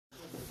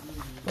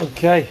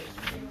Okay.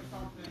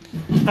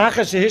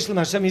 After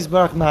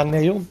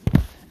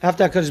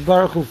HaKadosh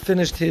Baruch Hu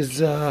finished his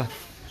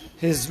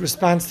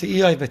response to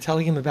Eiv by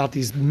telling him about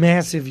these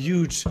massive,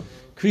 huge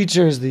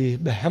creatures, the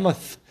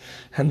behemoth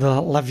and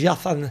the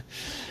Leviathan,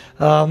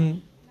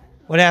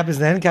 what happens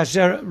then? To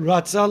show that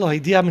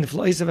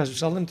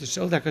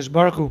HaKadosh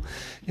Baruch Hu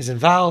is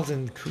involved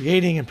in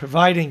creating and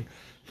providing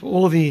for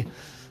all the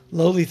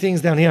lowly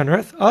things down here on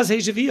earth.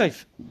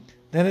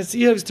 Then it's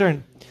Eiv's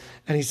turn.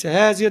 And he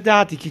says,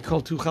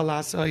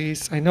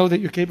 I know that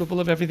you're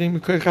capable of everything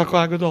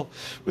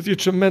with your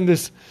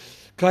tremendous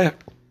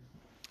kayak.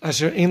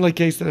 Asher ain't like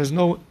case that has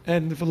no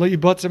end. And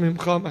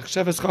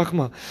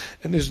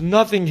there's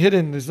nothing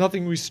hidden, there's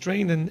nothing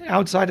restrained and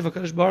outside of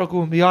HaKadosh Baruch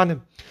Hu and beyond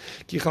him.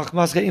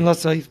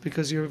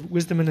 Because your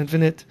wisdom is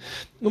infinite.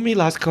 The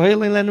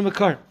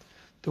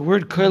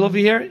word koil over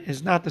here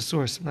is not the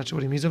source. I'm not sure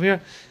what he means over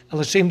here.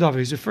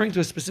 He's referring to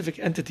a specific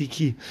entity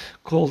key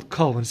called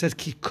kol. When it says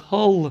ki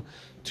kol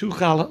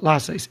tuchal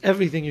lasais,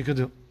 everything you can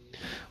do.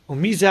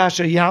 Who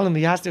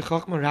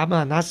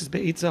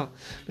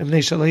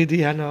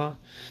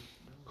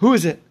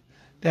is it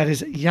that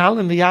is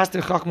yalim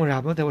v'yaster chachma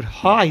rabba, that would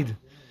hide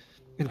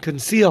and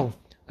conceal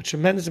a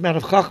tremendous amount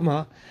of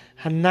chachma,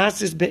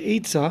 hanasis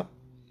be'etza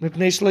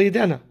mipnei shelo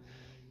yidena,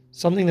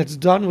 something that's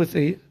done with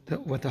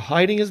what the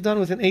hiding is done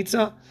with an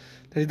etza,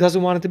 that he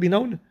doesn't want it to be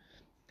known.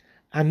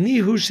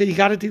 Anihu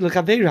sheyigarati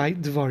l'chaveirai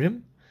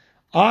dvarim,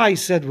 I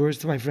said words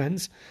to my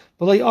friends,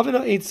 v'lo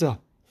yavinu etza,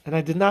 and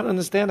I did not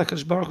understand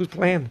HaKadosh Baruch Hu's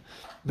plan.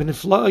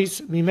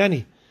 B'niflois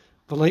mimeni,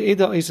 v'lo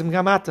eda oisim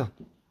gamata.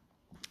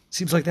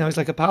 Seems like now he's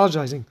like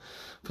apologizing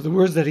for the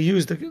words that he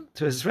used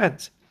to his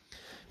friends.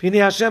 Pini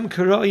Hashem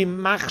karoi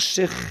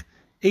machshich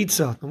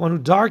etza, the one who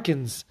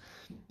darkens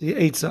the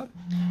etza.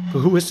 For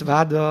who is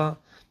vada,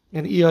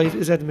 and Eiv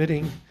is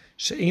admitting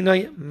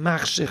she'enai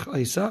machshich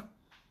etza.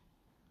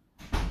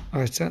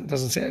 It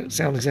doesn't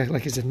sound exactly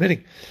like he's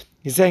admitting.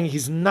 He's saying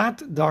he's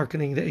not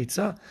darkening the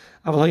etza.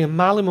 Aval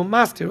hayamalim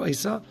u'master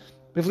etza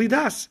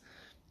b'vlidas.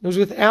 It was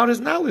without his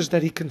knowledge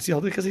that he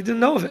concealed it because he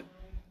didn't know of it.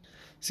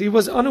 So he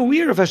was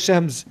unaware of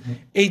Hashem's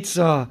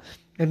Eitzah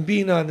and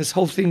Bina and this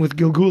whole thing with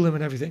Gilgulim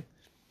and everything.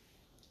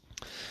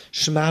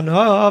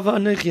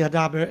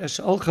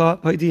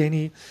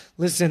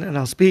 Listen and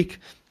I'll speak.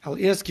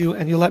 I'll ask you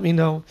and you'll let me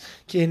know.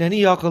 I'm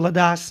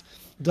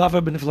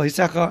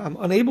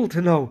unable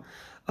to know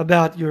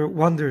about your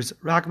wonders.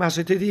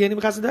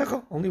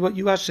 Only what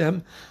you,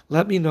 Hashem,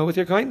 let me know with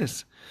your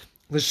kindness.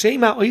 To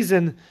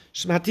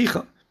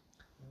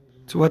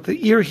what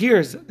the ear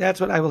hears, that's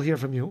what I will hear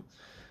from you.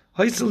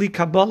 I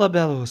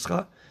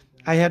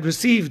had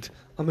received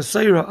a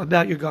Messiah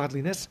about your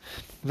godliness.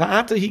 And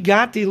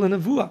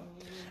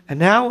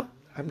now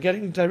I'm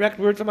getting direct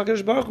word from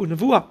HaKadosh Baruch Hu,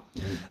 Nevuah.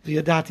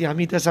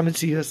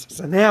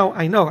 So now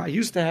I know. I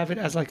used to have it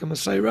as like a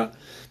Messiah,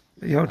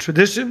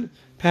 tradition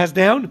passed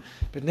down.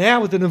 But now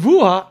with the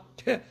Nevuah,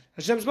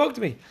 Hashem spoke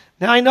to me.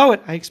 Now I know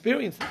it. I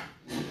experienced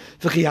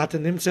it.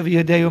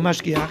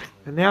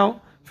 And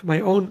now, for my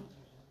own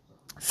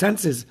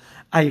senses,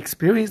 I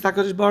experienced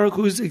HaKadosh Baruch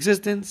Hu's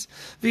existence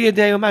via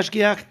Deo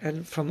Mashgiach,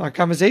 and from our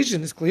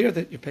conversation, it's clear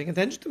that you're paying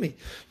attention to me.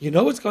 You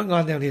know what's going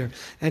on down here,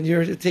 and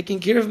you're taking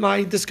care of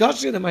my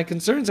discussion and my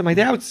concerns and my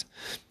doubts.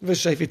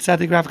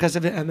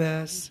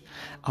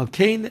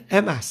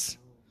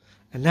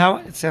 And now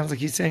it sounds like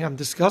he's saying I'm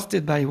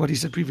disgusted by what he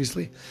said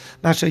previously.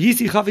 What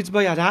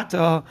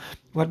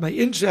my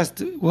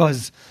interest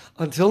was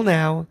until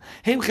now,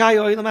 I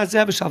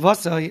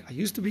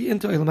used to be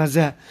into Olam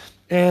Hazeh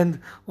and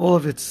all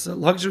of its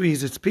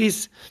luxuries, its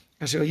peace.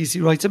 Wow.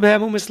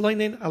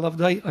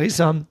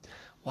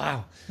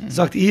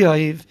 Sagt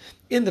Eiv,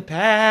 in the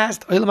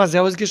past, Olam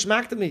Hazeh was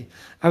geschmack to me.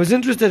 I was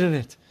interested in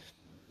it.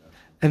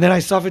 And then I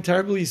suffered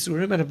terrible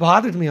Yisurim, and it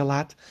bothered me a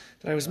lot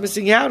that I was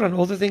missing out on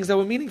all the things that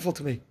were meaningful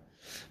to me.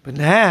 But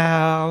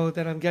now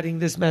that I'm getting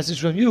this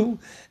message from you,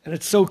 and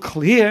it's so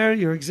clear,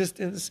 your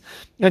existence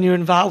and your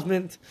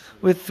involvement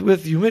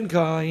with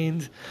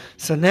humankind,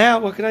 so now,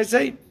 what can I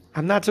say?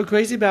 I'm not so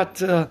crazy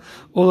about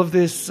all of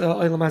this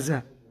Olam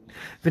Hazeh.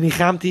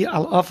 V'nichamti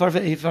al afar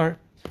ve'efer.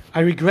 I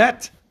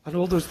regret on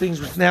all those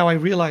things which now I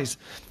realize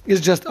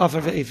is just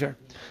afar ve'efer.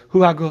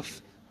 Hu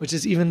haguf, which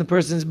is even the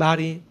person's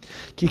body.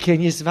 Ki ken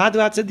yisvadu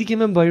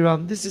tzadikim and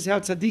bayram. This is how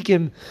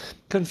tzadikim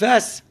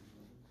confess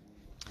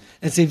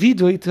and say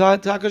vidui to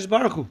HaKadosh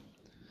Baruch Hu.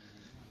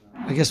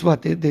 I guess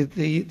what?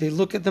 They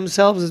look at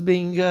themselves as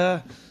being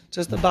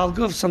just a bal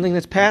guf, something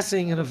that's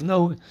passing and of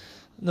no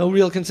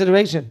real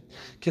consideration.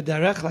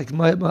 Kedarech, like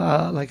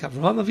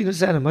Avraham Avinu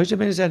said, and Moshe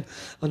Rabbeinu said,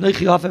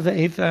 Anochi Afer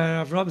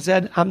ve'efer. Avraham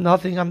said, I'm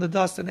nothing, I'm the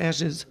dust and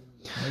ashes.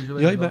 He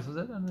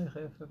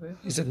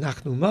said,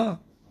 Nachnu ma.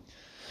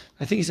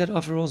 I think he said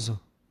Afer also.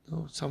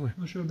 No, somewhere.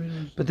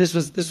 But this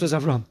was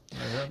Avram.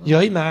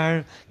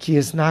 Yoimar ki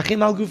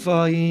nachim al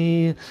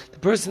gufai. The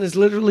person is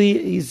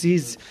literally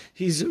he's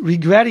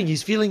regretting,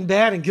 he's feeling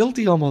bad and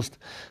guilty almost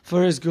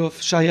for his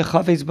guf shayach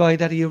chavetz bai,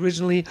 that he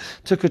originally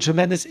took a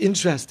tremendous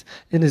interest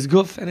in his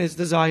guf and his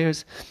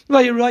desires.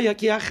 Vayiraya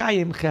ki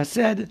achayim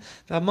chesed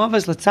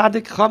v'amavas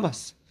letzadik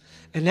chamas.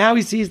 And now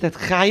he sees that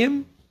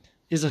Chaim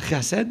is a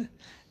chesed,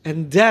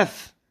 and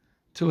death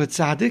to a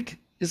tzaddik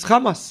is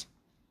chamas.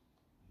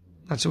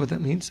 Not sure what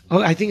that means.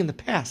 Oh, I think in the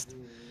past.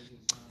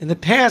 In the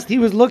past, he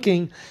was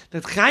looking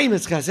that Chaim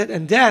is chesed,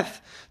 and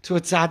death to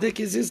a tzaddik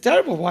is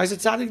terrible. Why is a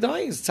tzaddik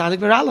dying? It's tzaddik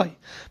v'raloi.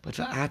 But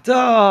for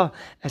ata,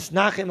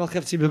 esnachem al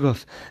chefzi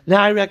b'guf.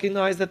 Now I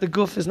recognize that the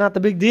guf is not the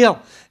big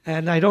deal,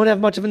 and I don't have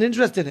much of an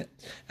interest in it.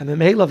 And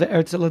memela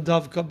ve'ertzel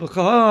adavka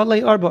b'cha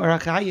le'arba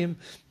arachayim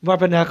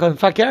v'arbanecha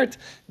fakert.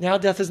 Now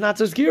death is not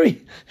so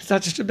scary. It's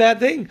not such a bad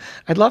thing.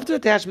 I'd love to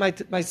attach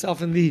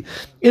myself in the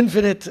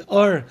infinite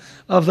or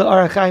of the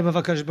arachayim of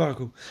HaKadosh Baruch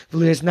Hu.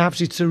 V'li'es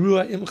nafshi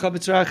tzarua imcha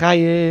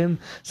b'tzarachayim.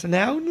 So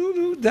now,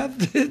 no,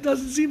 death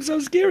doesn't seem so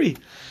scary.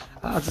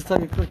 I'll just tell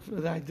you quick,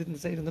 I didn't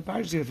say it in the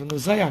parasha from the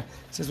Zohar. It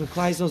says when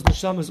Klai Yisrael's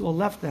neshamas all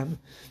left them,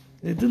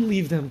 they didn't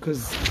leave them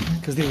because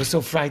they were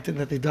so frightened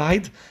that they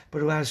died,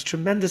 but it was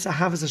tremendous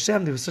ahavas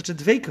Hashem. There was such a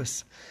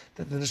dveikus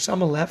that the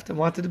neshama left and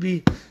wanted to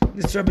be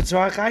Nisra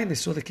B'tzarach Chaim. They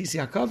saw the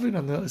Kisi HaKavod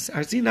on the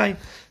Har Sinai.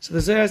 So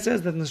the Zohar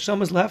says that the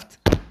neshamas left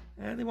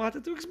and they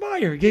wanted to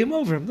expire. Game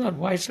over, I'm done.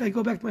 Why should I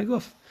go back to my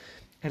guf?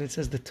 And it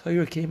says the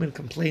Torah came and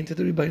complained to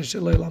the Rebbeinu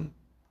Shel Olam.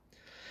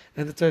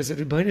 And the Torah said,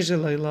 Rebbeinu Shel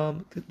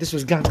Olam, this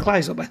was Gan Klai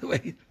Yisrael, by the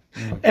way.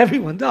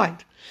 Everyone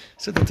died.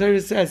 So the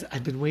Torah says,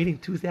 I've been waiting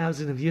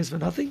 2,000 of years for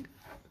nothing.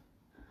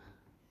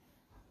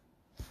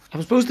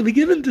 I'm supposed to be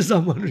given to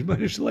someone,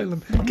 Rebbeinu Shel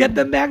Olam. Get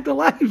them back to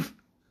life.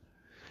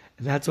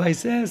 And that's why it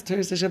says,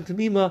 Torah Hashem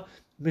Tamima,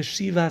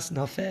 Meshivas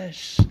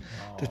Nafesh.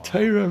 The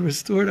Torah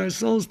restored our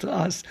souls to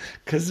us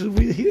because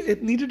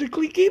it needed a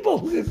kli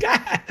kibul.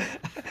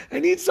 I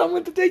need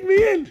someone to take me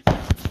in.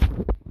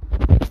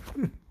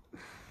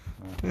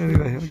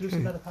 Anyway,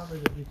 okay.